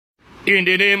In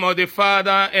the name of the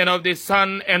Father, and of the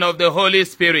Son, and of the Holy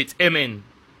Spirit. Amen.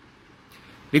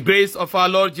 The grace of our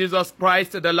Lord Jesus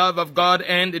Christ, the love of God,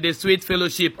 and the sweet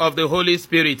fellowship of the Holy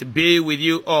Spirit be with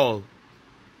you all.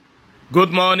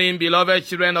 Good morning, beloved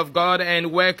children of God,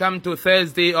 and welcome to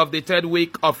Thursday of the third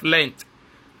week of Lent.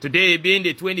 Today being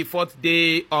the 24th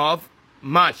day of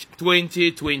March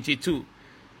 2022.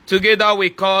 Together we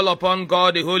call upon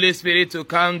God, the Holy Spirit, to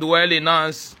come dwell in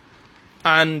us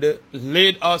and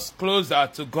lead us closer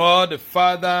to God the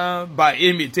Father by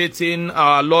imitating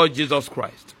our Lord Jesus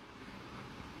Christ.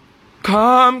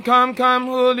 Come, come, come,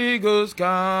 Holy Ghost,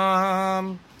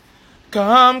 come.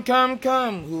 Come, come,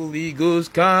 come, Holy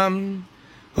Ghost, come.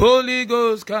 Holy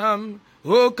Ghost, come.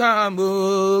 Oh, come,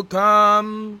 oh,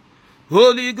 come.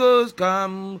 Holy Ghost,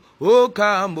 come. Oh,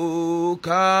 come, oh,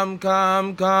 come,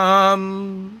 come,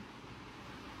 come.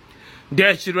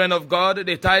 Dear children of God,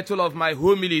 the title of my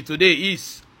homily today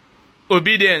is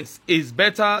Obedience is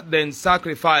Better Than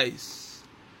Sacrifice.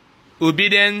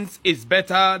 Obedience is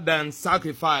better than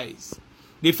sacrifice.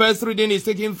 The first reading is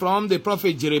taken from the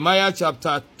prophet Jeremiah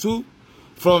chapter 2,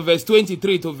 from verse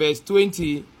 23 to verse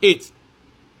 28.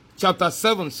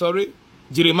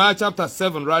 Jeremiah chapter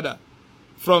 7 rather,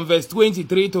 from verse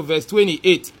 23 to verse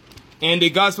 28. And the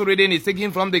gospel reading is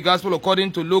taken from the gospel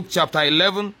according to Luke chapter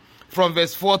 11, from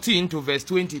verse 14 to verse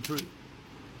 23.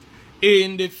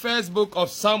 In the first book of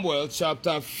Samuel,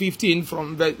 chapter 15,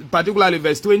 from particularly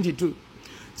verse 22,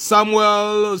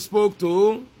 Samuel spoke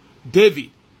to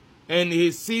David, and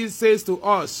he says to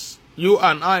us, you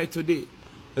and I today,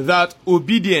 that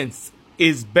obedience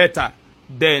is better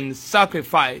than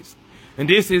sacrifice. And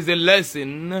this is the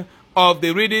lesson of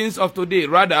the readings of today,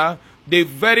 rather, the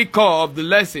very core of the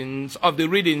lessons of the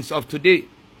readings of today.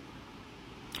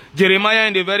 Jeremiah,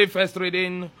 in the very first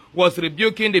reading, was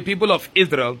rebuking the people of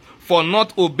Israel for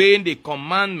not obeying the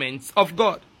commandments of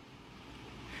God.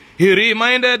 He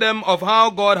reminded them of how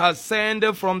God has sent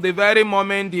from the very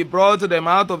moment he brought them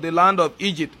out of the land of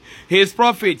Egypt, his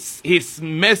prophets, his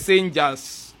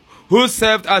messengers, who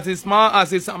served as his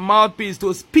mouthpiece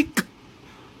to speak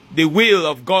the will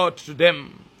of God to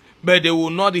them. But they will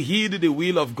not heed the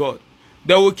will of God.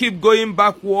 They will keep going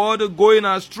backward, going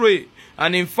astray.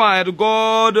 And in fact,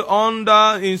 God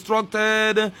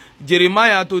instructed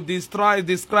Jeremiah to describe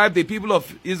the people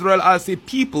of Israel as a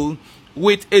people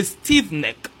with a stiff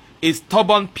neck, a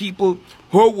stubborn people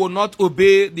who will not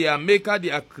obey their Maker,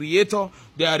 their Creator,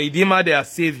 their Redeemer, their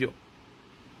Savior.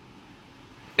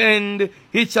 And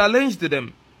he challenged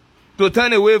them to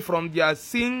turn away from their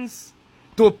sins,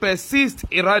 to persist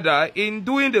rather in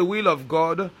doing the will of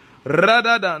God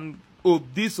rather than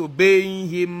disobeying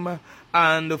him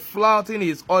and flouting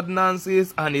his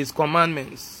ordinances and his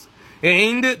commandments.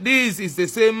 And this is the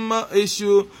same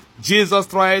issue Jesus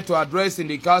tried to address in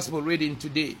the gospel reading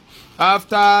today.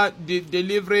 After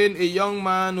delivering a young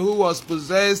man who was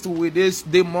possessed with this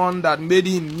demon that made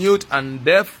him mute and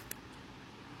deaf,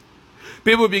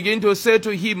 people begin to say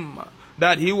to him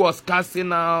that he was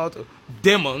casting out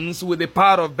demons with the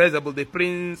power of Beelzebub, the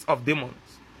prince of demons.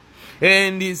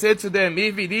 And he said to them,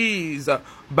 if it is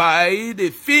by the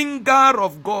finger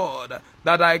of God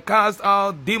that I cast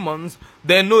out demons,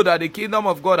 then know that the kingdom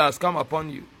of God has come upon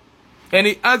you. And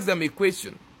he asked them a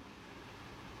question.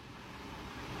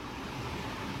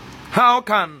 How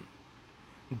can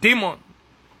demon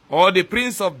or the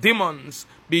prince of demons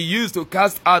be used to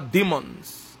cast out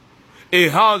demons? A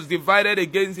house divided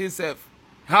against itself,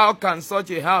 how can such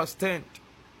a house stand?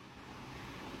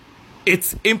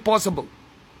 It's impossible.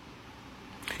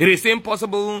 It is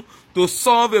impossible to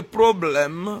solve a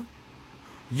problem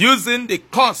using the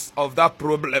cause of that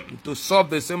problem to solve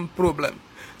the same problem,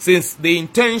 since the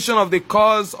intention of the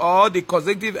cause or the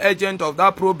causative agent of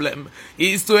that problem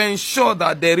is to ensure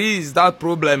that there is that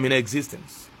problem in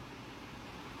existence.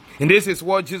 And this is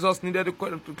what Jesus needed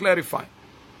to clarify.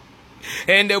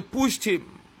 And they pushed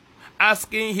him,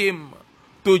 asking him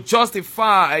to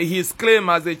justify his claim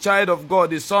as a child of God,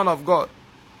 the Son of God,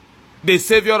 the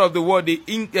Savior of the world, the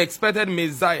expected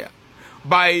Messiah,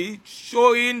 by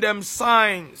showing them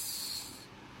signs.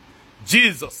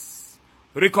 Jesus,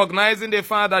 recognizing the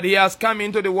fact that he has come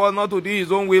into the world not to do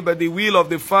his own will, but the will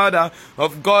of the Father,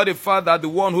 of God the Father, the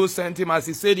one who sent him, as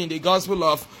he said in the Gospel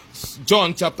of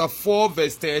John chapter 4,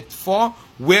 verse 34,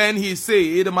 when he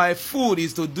said, my food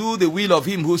is to do the will of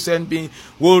him who sent me,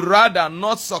 will rather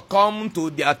not succumb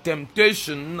to their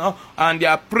temptation and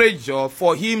their pressure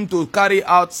for him to carry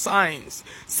out signs,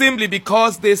 simply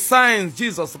because the signs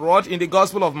Jesus wrought in the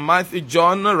Gospel of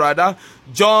John,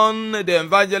 the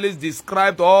evangelist,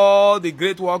 described all the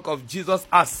great work of Jesus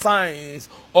as signs,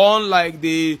 unlike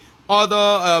the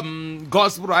other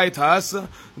gospel writers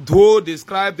who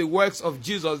describe the works of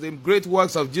Jesus, the great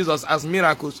works of Jesus, as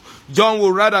miracles, John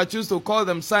would rather choose to call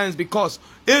them signs, because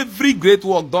every great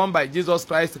work done by Jesus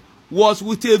Christ was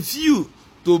with a view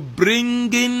to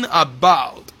bringing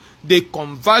about the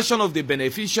conversion of the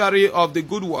beneficiary of the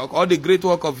good work or the great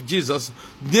work of Jesus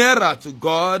nearer to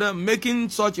God, making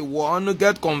such a one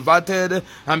get converted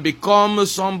and become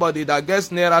somebody that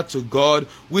gets nearer to God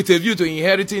with a view to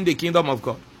inheriting the kingdom of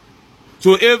God.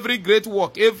 So every great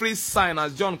work, every sign,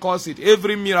 as John calls it,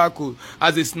 every miracle,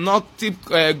 as the synoptic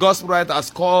gospel writers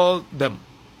call them,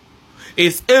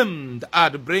 is aimed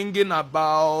at bringing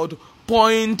about,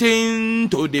 pointing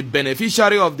to the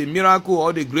beneficiary of the miracle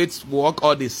or the great work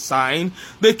or the sign,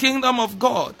 the kingdom of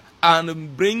God,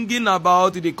 and bringing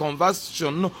about the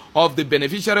conversion of the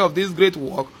beneficiary of this great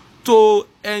work to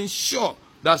ensure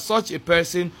that such a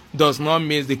person does not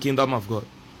miss the kingdom of God.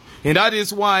 And that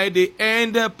is why the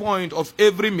end point of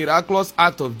every miraculous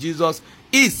act of Jesus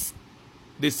is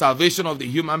the salvation of the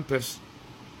human person.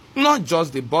 Not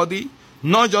just the body,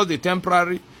 not just the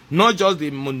temporary, not just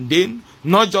the mundane,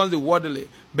 not just the worldly,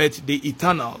 but the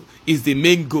eternal is the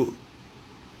main goal.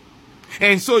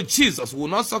 And so Jesus will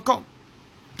not succumb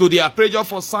to the appraisal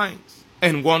for signs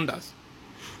and wonders.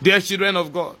 Dear children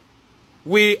of God,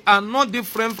 we are not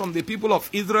different from the people of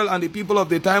Israel and the people of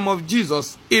the time of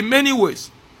Jesus in many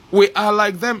ways. We are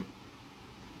like them.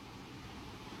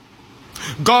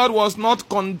 God was not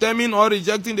condemning or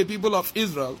rejecting the people of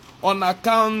Israel on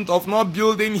account of not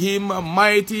building him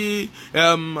mighty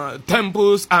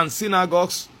temples and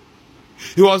synagogues.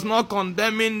 He was not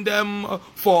condemning them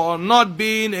for not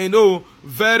being,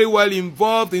 very well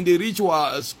involved in the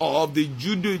rituals of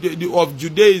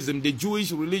Judaism, the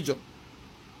Jewish religion.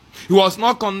 He was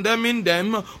not condemning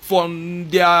them for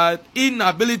their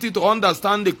inability to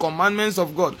understand the commandments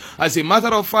of God. As a matter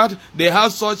of fact, they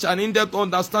have such an in-depth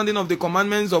understanding of the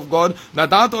commandments of God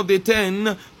that out of the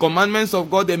 10 commandments of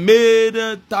God, they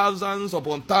made thousands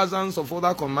upon thousands of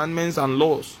other commandments and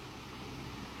laws.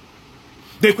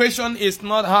 The question is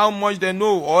not how much they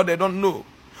know or they don't know.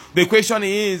 The question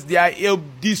is their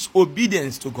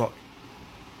disobedience to God.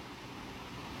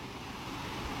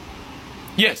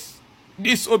 Yes.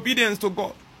 Disobedience to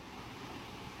God.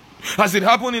 As it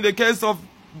happened in the case of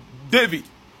David.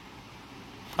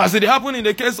 As it happened in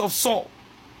the case of Saul.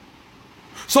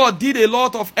 Saul did a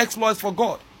lot of exploits for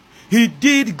God. He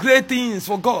did great things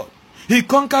for God. He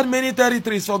conquered many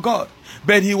territories for God.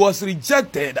 But he was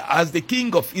rejected as the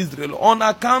king of Israel on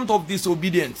account of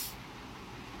disobedience.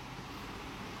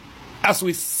 As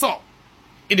we saw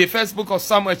in the first book of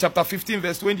Samuel chapter 15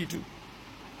 verse 22.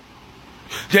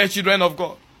 Dear children of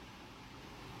God,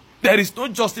 there is no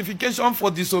justification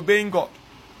for disobeying God.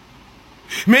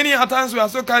 Many a times we are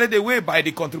so carried away by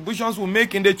the contributions we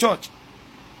make in the church.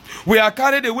 We are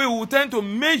carried away, we tend to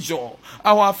measure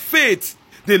our faith,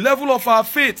 the level of our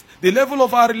faith, the level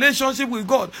of our relationship with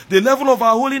God, the level of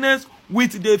our holiness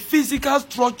with the physical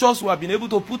structures we have been able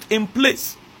to put in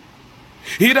place.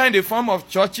 Either in the form of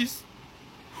churches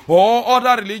or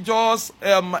other religious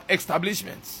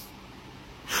establishments.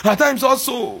 At times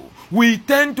also, we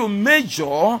tend to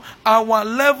measure our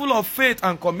level of faith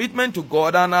and commitment to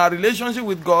God and our relationship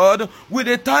with God with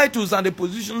the titles and the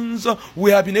positions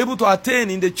we have been able to attain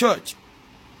in the church.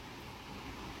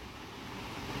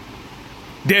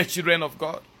 Dear children of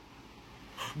God,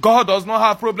 God does not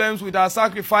have problems with our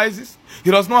sacrifices.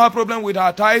 He does not have problem with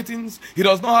our tithings. He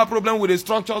does not have problem with the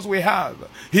structures we have.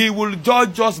 He will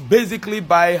judge us basically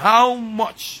by how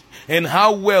much and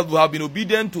how well we have been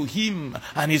obedient to him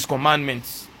and his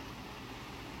commandments.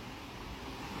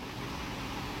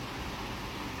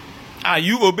 Are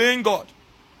you obeying God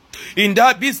in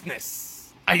that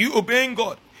business? Are you obeying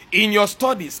God in your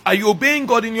studies? Are you obeying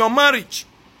God in your marriage?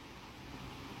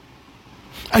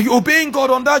 Are you obeying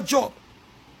God on that job?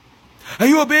 Are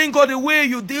you obeying God the way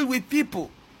you deal with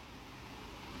people?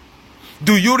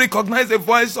 Do you recognize the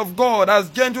voice of God as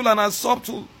gentle and as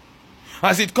subtle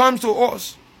as it comes to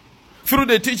us through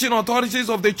the teaching authorities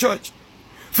of the church,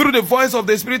 through the voice of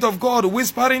the Spirit of God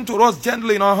whispering to us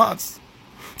gently in our hearts,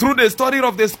 through the study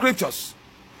of the scriptures,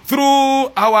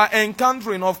 through our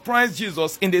encountering of Christ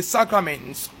Jesus in the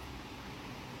sacraments?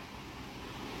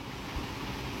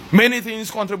 Many things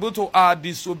contribute to our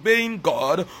disobeying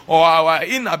God or our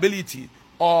inability,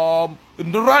 or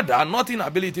rather not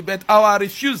inability, but our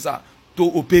refusal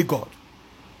to obey God.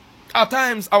 At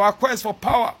times, our quest for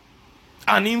power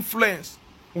and influence,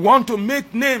 want to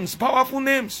make names, powerful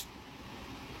names.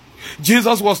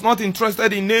 Jesus was not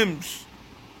interested in names.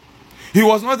 He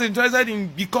was not interested in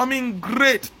becoming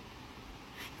great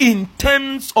in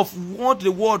terms of what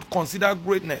the world considers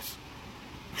greatness.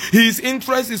 His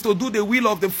interest is to do the will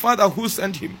of the Father who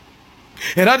sent him.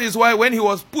 And that is why when he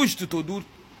was pushed to do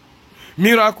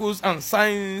miracles and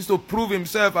signs to prove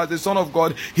himself as the Son of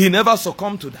God, he never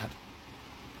succumbed to that.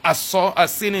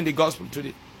 As seen in the gospel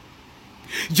today.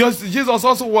 Jesus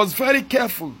also was very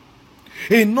careful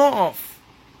enough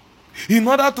in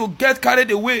order to get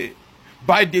carried away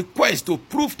by the quest to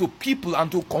prove to people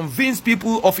and to convince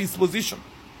people of his position.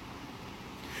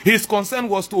 His concern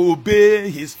was to obey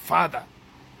his Father.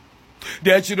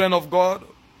 Dear children of God,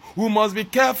 we must be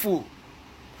careful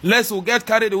lest we get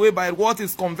carried away by what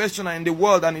is conventional in the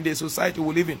world and in the society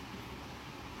we live in.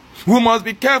 We must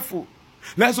be careful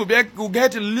lest we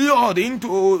get lured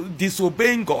into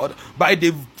disobeying God by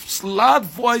the loud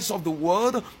voice of the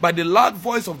world, by the loud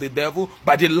voice of the devil,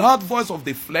 by the loud voice of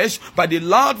the flesh, by the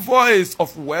loud voice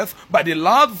of wealth, by the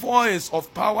loud voice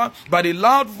of power, by the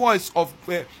loud voice of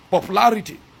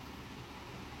popularity.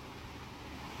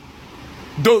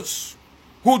 Those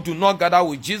who do not gather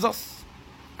with Jesus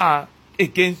are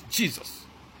against Jesus.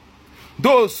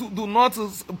 Those who do not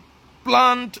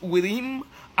plant with him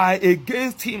are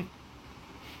against him.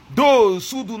 Those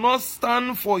who do not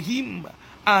stand for him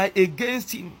are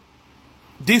against him.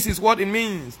 This is what it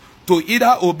means to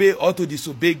either obey or to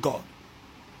disobey God.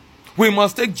 We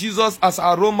must take Jesus as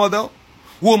our role model.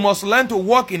 We must learn to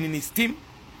walk in his team,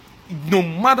 no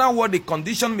matter what the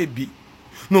condition may be,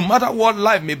 no matter what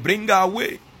life may bring our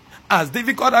way. As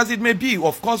difficult as it may be,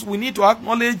 of course, we need to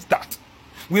acknowledge that.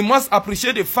 We must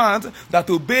appreciate the fact that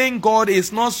obeying God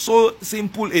is not so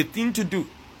simple a thing to do.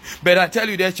 But I tell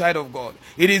you, dear child of God,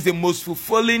 it is the most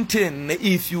fulfilling thing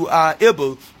if you are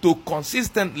able to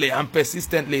consistently and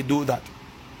persistently do that.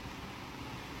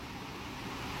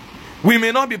 We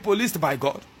may not be policed by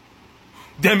God.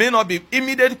 There may not be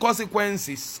immediate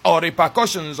consequences or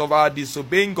repercussions of our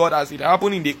disobeying God as it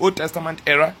happened in the Old Testament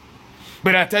era.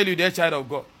 But I tell you, dear child of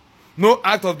God, no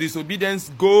act of disobedience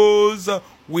goes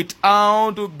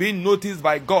without being noticed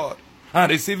by God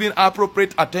and receiving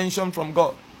appropriate attention from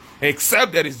God,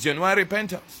 except there is genuine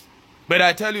repentance. But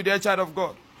I tell you, dear child of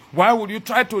God, why would you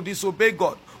try to disobey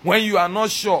God when you are not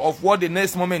sure of what the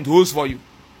next moment holds for you?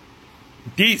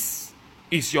 This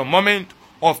is your moment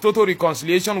of total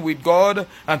reconciliation with God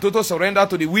and total surrender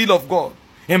to the will of God.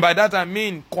 And by that I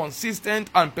mean consistent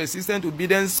and persistent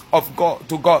obedience of God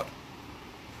to God.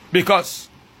 Because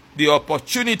the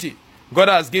opportunity God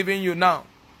has given you now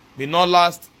may not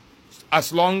last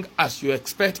as long as you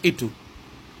expect it to.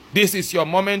 This is your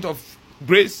moment of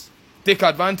grace. Take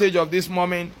advantage of this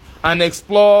moment and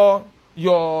explore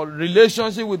your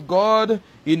relationship with God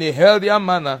in a healthier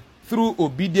manner through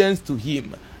obedience to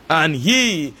him. And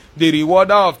he, the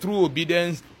rewarder of true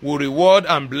obedience, will reward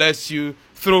and bless you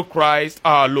through Christ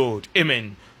our Lord.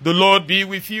 Amen. The Lord be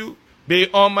with you. May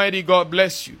Almighty God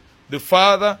bless you, the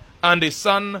Father and the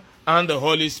Son and the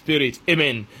Holy Spirit.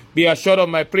 Amen. Be assured of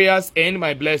my prayers and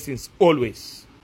my blessings always.